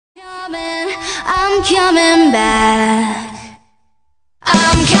I'm coming back.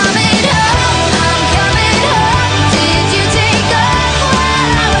 I'm coming home. I'm coming home. Did you take off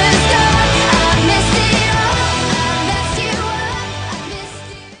while I was gone? I missed it all. I messed you up. I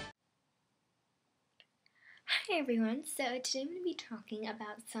missed you. Hi everyone, so today I'm going to be talking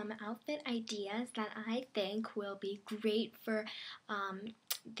about some outfit ideas that I think will be great for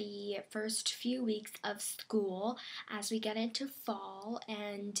the first few weeks of school as we get into fall,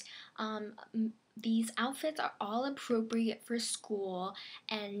 and these outfits are all appropriate for school,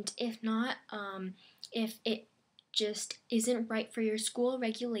 and if not, if it just isn't right for your school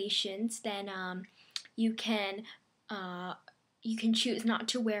regulations, then you can choose not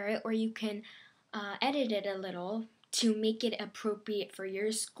to wear it, or you can edit it a little to make it appropriate for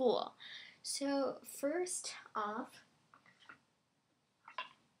your school. So first off,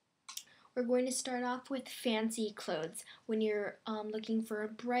 we're going to start off with fancy clothes. When you're looking for a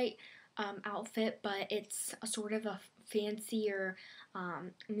bright outfit, but it's a sort of a fancier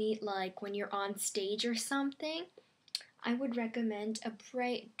meet, like when you're on stage or something, I would recommend a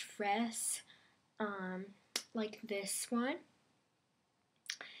bright dress like this one.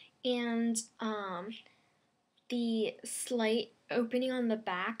 And the slight opening on the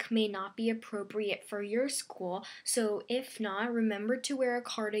back may not be appropriate for your school, so if not, remember to wear a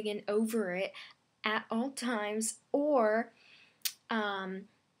cardigan over it at all times, or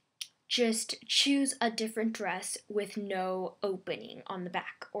just choose a different dress with no opening on the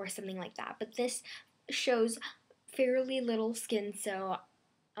back or something like that. But this shows fairly little skin, so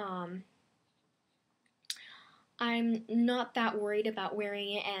I'm not that worried about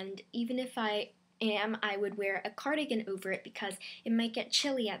wearing it, and even if I am, I would wear a cardigan over it because it might get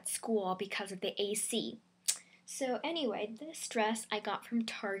chilly at school because of the AC. So anyway, this dress I got from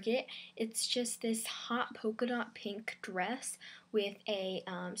Target. It's just this hot polka dot pink dress with a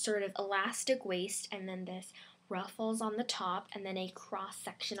sort of elastic waist, and then this ruffles on the top, and then a cross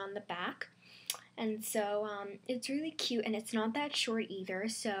section on the back. And so it's really cute, and it's not that short either,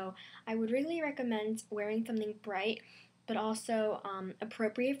 so I would really recommend wearing something bright but also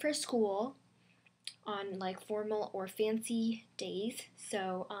appropriate for school on like formal or fancy days.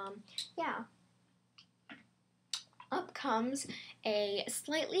 So yeah. Up comes a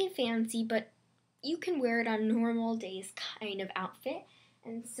slightly fancy, but you can wear it on normal days kind of outfit.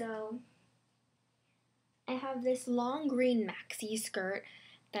 And so I have this long green maxi skirt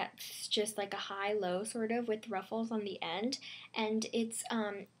that's just like a high-low sort of with ruffles on the end, and it's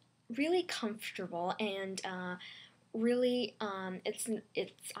really comfortable, and really I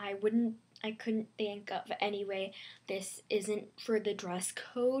couldn't think of any way this isn't for the dress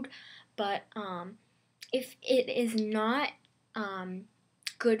code, but if it is not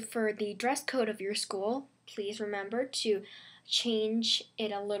good for the dress code of your school, please remember to change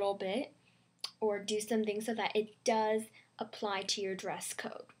it a little bit or do something so that it does apply to your dress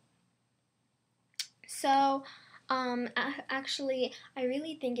code. So actually, I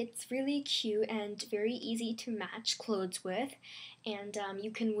really think it's really cute and very easy to match clothes with, and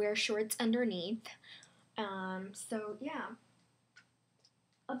you can wear shorts underneath. So yeah.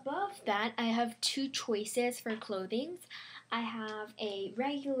 Above that, I have two choices for clothing. I have a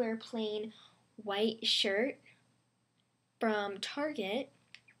regular plain white shirt from Target.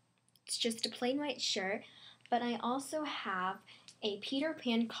 It's just a plain white shirt, but I also have a Peter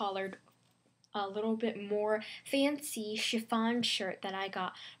Pan collared, a little bit more fancy chiffon shirt that I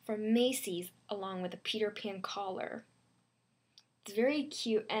got from Macy's along with a Peter Pan collar. It's very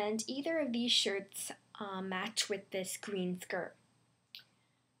cute, and either of these shirts match with this green skirt.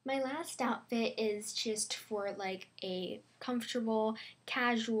 My last outfit is just for like a comfortable,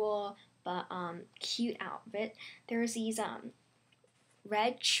 casual, but cute outfit. There's these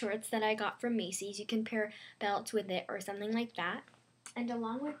red shorts that I got from Macy's. You can pair belts with it or something like that. And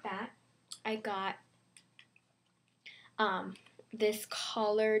along with that, I got this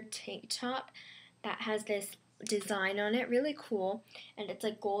collared tank top that has this design on it, really cool, and it's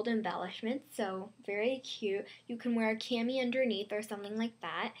like gold embellishment, so very cute. You can wear a cami underneath or something like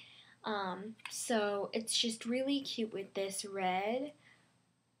that. So it's just really cute with this red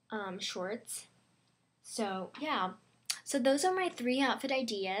shorts. So yeah, so those are my 3 outfit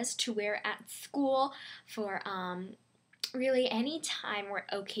ideas to wear at school for really any time or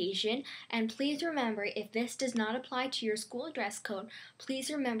occasion. And please remember, if this does not apply to your school dress code, please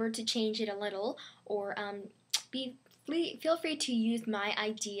remember to change it a little, or feel free to use my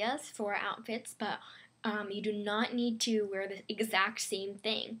ideas for outfits, but you do not need to wear the exact same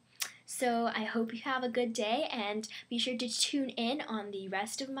thing. So I hope you have a good day, and be sure to tune in on the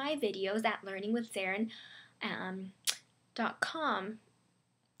rest of my videos at learningwithserin.com.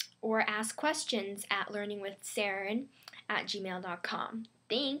 or ask questions at learningwithserin@gmail.com.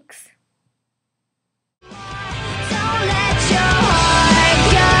 Thanks!